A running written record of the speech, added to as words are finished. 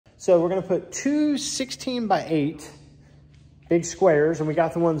So we're gonna put two 16 by 8 big squares, and we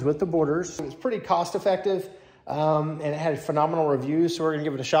got the ones with the borders. It was pretty cost effective, and it had phenomenal reviews, so we're gonna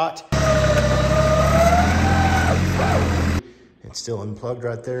give it a shot. It's still unplugged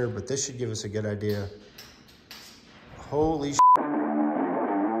right there, but this should give us a good idea. Holy shit.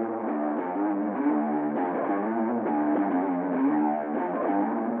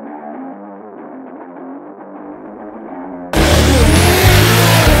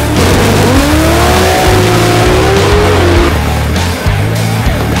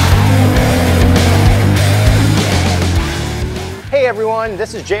 Hey everyone,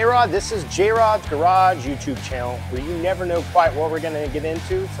 this is J-Rod. This is J-Rod's Garage YouTube channel, where you never know quite what we're gonna get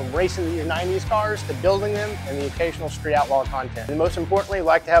into, from racing these 90s cars to building them and the occasional street outlaw content. And most importantly, we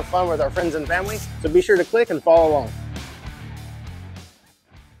like to have fun with our friends and family, so be sure to click and follow along.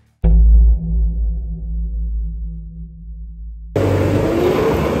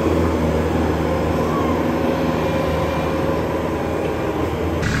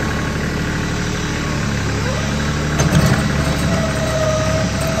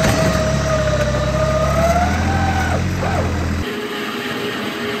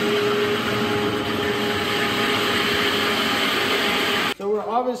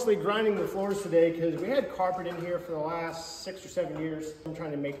 Obviously grinding the floors today because we had carpet in here for the last 6 or 7 years. I'm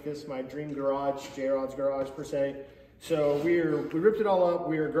trying to make this my dream garage, J-Rod's garage per se. So we ripped it all up.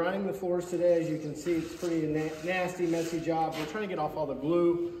 We are grinding the floors today. As you can see, it's pretty nasty, messy job. We're trying to get off all the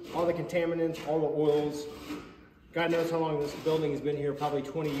glue, all the contaminants, all the oils. God knows how long this building has been here, probably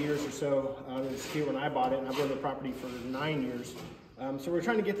 20 years or so. It was here when I bought it, and I've owned the property for 9 years. So we're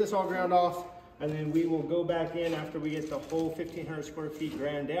trying to get this all ground off. And then we will go back in after we get the whole 1,500 square feet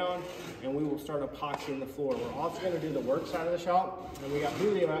ground down, and we will start epoxying the floor. We're also going to do the work side of the shop, and we got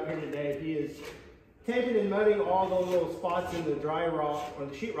Julio out here today. He is taping and mudding all those little spots in the dry rock or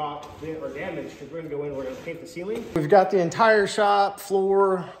the sheetrock that are damaged, because we're going to go in, we're going to paint the ceiling. We've got the entire shop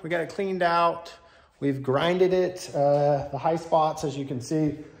floor. We got it cleaned out. We've grinded it. The high spots, as you can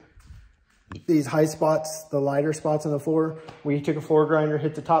see, these high spots, the lighter spots on the floor, we took a floor grinder,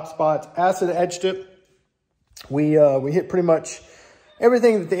 hit the top spots, acid etched it. We hit pretty much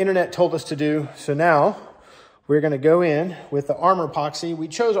everything that the internet told us to do. So now we're gonna go in with the Armorpoxy. We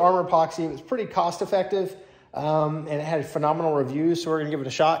chose Armorpoxy. It was pretty cost effective, and it had phenomenal reviews, so we're gonna give it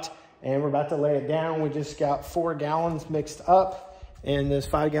a shot. And we're about to lay it down. We just got 4 gallons mixed up in this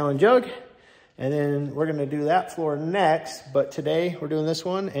 5-gallon jug. And then we're gonna do that floor next, but today we're doing this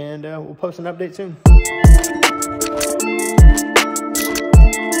one, and we'll post an update soon.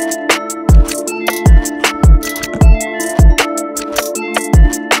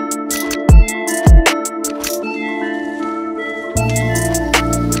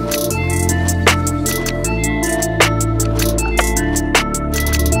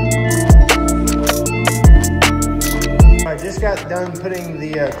 I just got done putting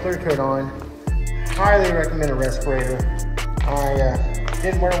the clear coat on. Highly recommend a respirator. I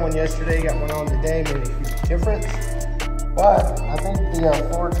didn't wear one yesterday, got one on today, made a huge difference. But I think the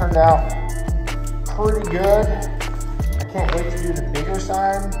floor turned out pretty good. I can't wait to do the bigger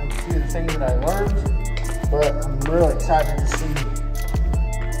side and see the things that I learned. But I'm really excited to see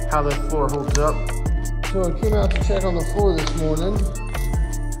how this floor holds up. So I came out to check on the floor this morning,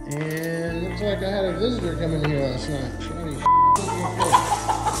 and it looks like I had a visitor come in here last night.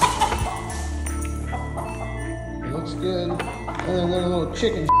 Looks good. And then one little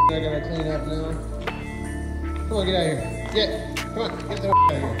chicken I gotta clean up now. Come on, get out of here. Come on, get the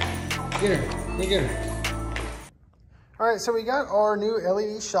out of here. Get her, go get her. All right, so we got our new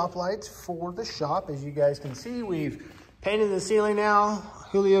LED shop lights for the shop. As you guys can see, we've painted the ceiling now.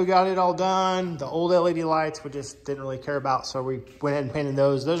 Julio got it all done. The old LED lights we just didn't really care about, so we went ahead and painted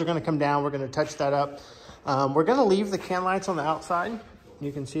those. Those are gonna come down. We're gonna touch that up. We're gonna leave the can lights on the outside.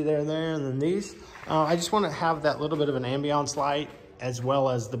 You can see there and there, and then these. I just want to have that little bit of an ambiance light as well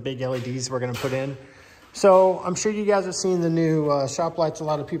as the big LEDs we're going to put in. So I'm sure you guys have seen the new shop lights a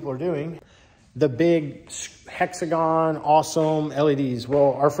lot of people are doing. The big hexagon, awesome LEDs.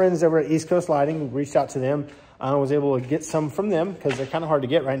 Well, our friends over at East Coast Lighting, reached out to them. I was able to get some from them because they're kind of hard to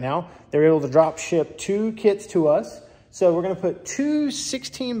get right now. They were able to drop ship 2 kits to us. So we're going to put two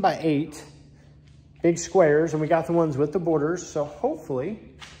 16 by 8 big squares, and we got the ones with the borders. So hopefully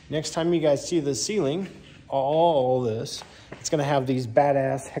next time you guys see the ceiling, all this, it's gonna have these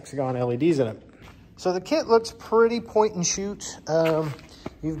badass hexagon LEDs in it. So the kit looks pretty point and shoot.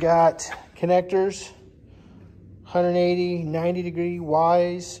 You've got connectors, 180, 90 degree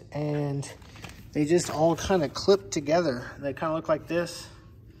wise, and they just all kind of clip together. They kind of look like this,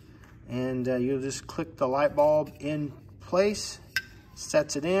 and you'll just click the light bulb in place.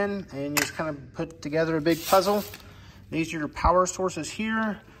 sets it in, and you just kind of put together a big puzzle. These are your power sources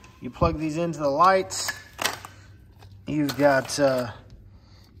here. You plug these into the lights. You've got,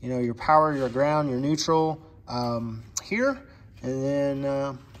 you know, your power, your ground, your neutral here, and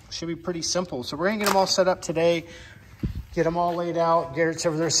then should be pretty simple. So we're gonna get them all set up today, get them all laid out. Garrett's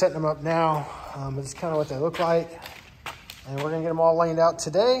over there setting them up now. This is kind of what they look like. And we're gonna get them all laid out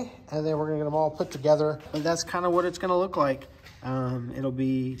today, and then we're gonna get them all put together. But that's kind of what it's gonna look like. It'll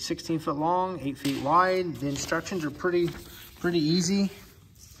be 16 foot long, 8 feet wide. The instructions are pretty easy.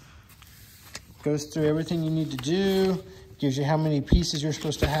 Goes through everything you need to do. Gives you how many pieces you're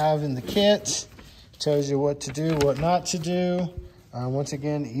supposed to have in the kit. Tells you what to do, what not to do. Once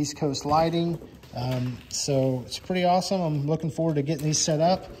again, East Coast lighting. So it's pretty awesome. I'm looking forward to getting these set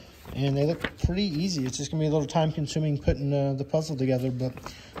up. And they look pretty easy. It's just gonna be a little time consuming putting the puzzle together, but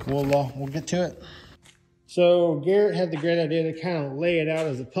we'll get to it. So Garrett had the great idea to kind of lay it out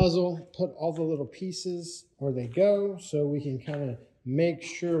as a puzzle, put all the little pieces where they go, so we can kind of make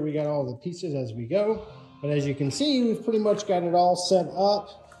sure we got all the pieces as we go. But as you can see, we've pretty much got it all set up.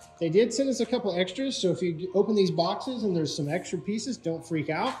 They did send us a couple extras, so if you open these boxes and there's some extra pieces, don't freak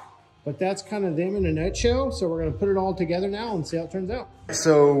out. But that's kind of them in a nutshell. So we're gonna put it all together now and see how it turns out.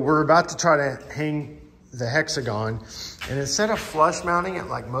 So we're about to try to hang the hexagon. And instead of flush mounting it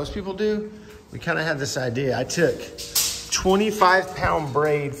like most people do, we kind of had this idea. I took 25-pound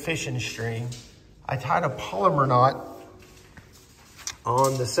braid fishing string. I tied a polymer knot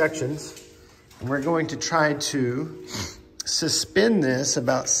on the sections. And we're going to try to suspend this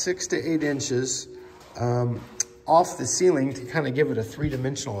about 6 to 8 inches off the ceiling to kind of give it a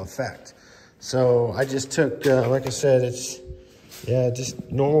 3-dimensional effect. So I just took, like I said, it's,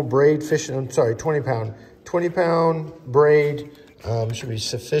 just normal braid fishing, I'm sorry, 20-pound braid should be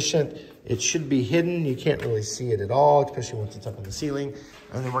sufficient. It should be hidden. You can't really see it at all, especially once it's up on the ceiling.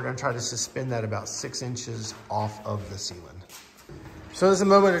 And then we're gonna try to suspend that about 6 inches off of the ceiling. So this is a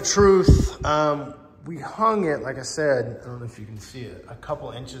moment of truth. We hung it, like I said, I don't know if you can see it, a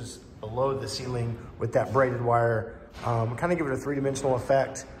couple inches below the ceiling with that braided wire. Kind of give it a 3-dimensional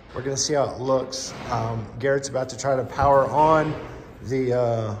effect. We're gonna see how it looks. Garrett's about to try to power on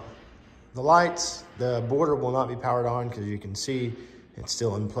the lights. The border will not be powered on because you can see it's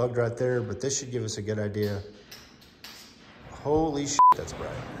still unplugged right there, but this should give us a good idea. Holy shit, that's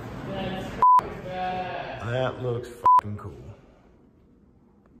bright. That looks fucking cool.